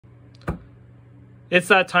It's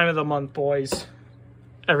that time of the month, boys.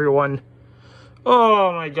 Everyone.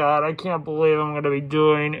 Oh my god, I can't believe I'm going to be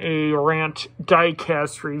doing a RANT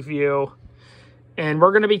diecast review. And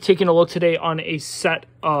we're going to be taking a look today on a set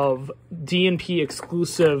of DNP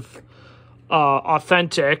exclusive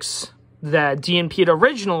authentics that DNP'd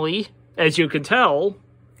originally, as you can tell,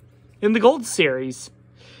 in the Gold Series.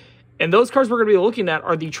 And those cars we're going to be looking at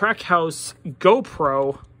are the Trackhouse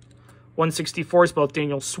GoPro 164s, both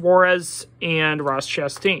Daniel Suarez and Ross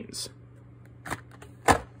Chastain's.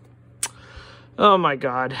 Oh my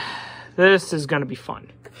god, this is going to be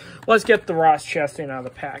fun. Let's get the Ross Chastain out of the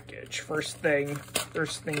package. First things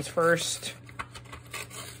first.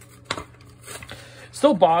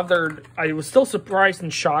 Still bothered. I was still surprised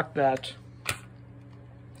and shocked that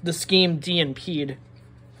the scheme DNP'd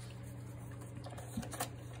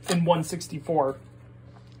in 164.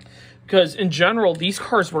 Because in general, these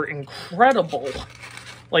cars were incredible.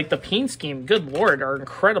 Like the paint scheme, good lord, are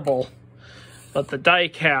incredible. But the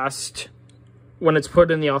diecast, when it's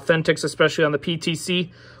put in the authentics, especially on the PTC,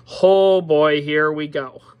 oh boy, here we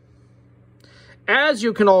go. As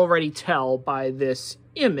you can already tell by this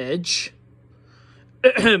image,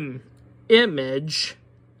 you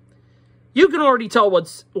can already tell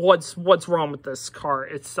what's wrong with this car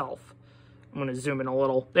itself. I'm going to zoom in a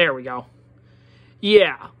little. There we go.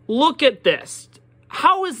 Yeah, look at this.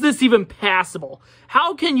 How is this even passable?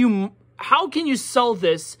 How can you sell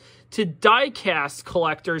this to diecast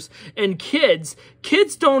collectors and kids?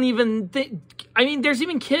 Kids don't even think, I mean, there's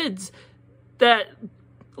even kids that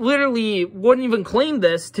literally wouldn't even claim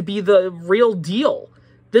this to be the real deal.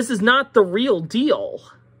 This is not the real deal.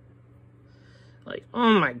 Like,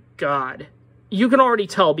 oh my god. You can already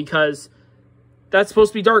tell because that's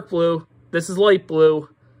supposed to be dark blue. This is light blue.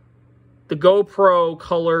 The GoPro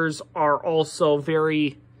colors are also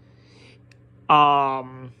very,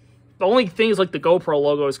 the only thing is like the GoPro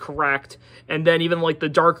logo is correct. And then even like the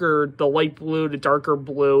light blue to darker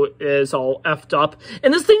blue is all effed up.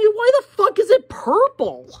 And this thing, why the fuck is it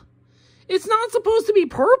purple? It's not supposed to be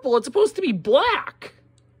purple. It's supposed to be black.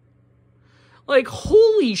 Like,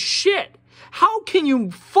 holy shit. How can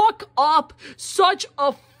you fuck up such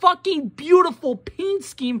a fucking beautiful paint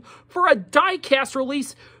scheme for a diecast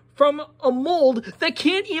release from a mold that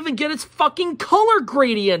can't even get its fucking color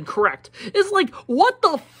gradient correct? It's like, what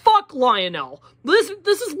the fuck, Lionel? This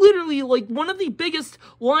is literally like one of the biggest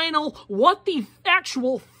Lionel what the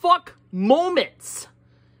actual fuck moments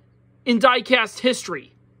in diecast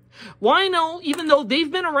history. Lionel, even though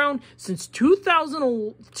they've been around since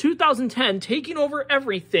 2010, taking over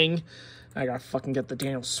everything. I gotta fucking get the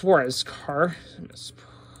Daniel Suarez car.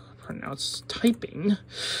 Mispronounced typing.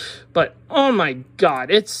 But, oh my god,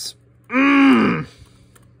 it's... A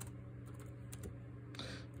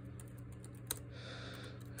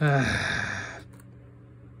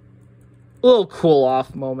little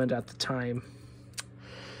cool-off moment at the time.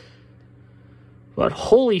 But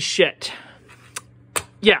holy shit.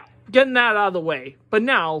 Yeah, getting that out of the way. But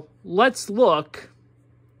now, let's look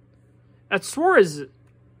at Suarez...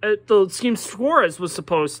 at the scheme Suarez was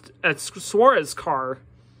supposed... at Suarez car.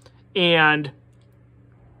 And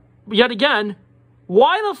yet again,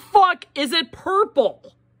 why the fuck is it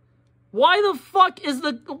purple? Why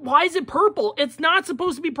is it purple? It's not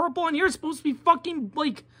supposed to be purple in here. It's supposed to be fucking,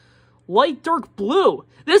 like, light dark blue.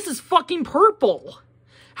 This is fucking purple.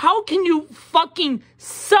 How can you fucking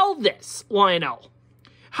sell this, Lionel?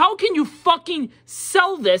 How can you fucking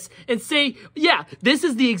sell this and say, yeah, this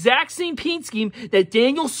is the exact same paint scheme that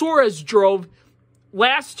Daniel Suarez drove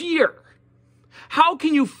last year? How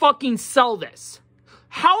can you fucking sell this?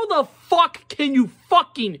 How the fuck can you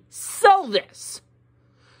fucking sell this?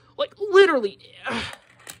 Like, literally.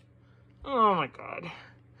 Oh my god.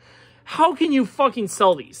 How can you fucking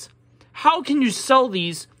sell these? How can you sell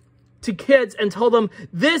these to kids and tell them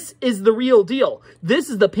this is the real deal? This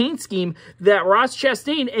is the paint scheme that Ross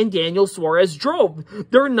Chastain and Daniel Suarez drove.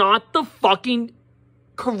 They're not the fucking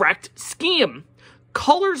correct scheme.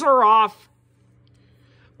 Colors are off.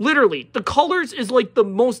 Literally, the colors is like the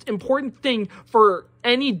most important thing for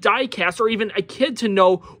any diecast or even a kid to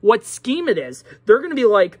know what scheme it is. They're going to be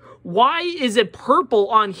like, why is it purple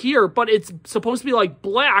on here, but it's supposed to be like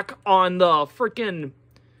black on the freaking...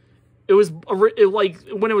 like,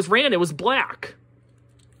 when it was ran, it was black.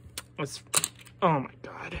 Oh my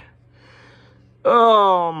god.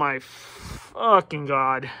 Oh my fucking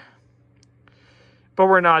god. But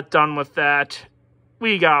we're not done with that.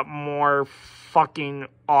 We got more fucking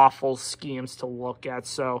awful schemes to look at,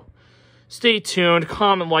 so stay tuned,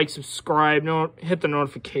 comment, like, subscribe, hit the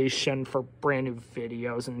notification for brand new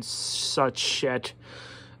videos and such shit.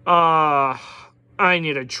 I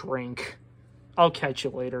need a drink. I'll catch you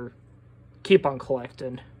later. Keep on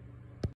collecting.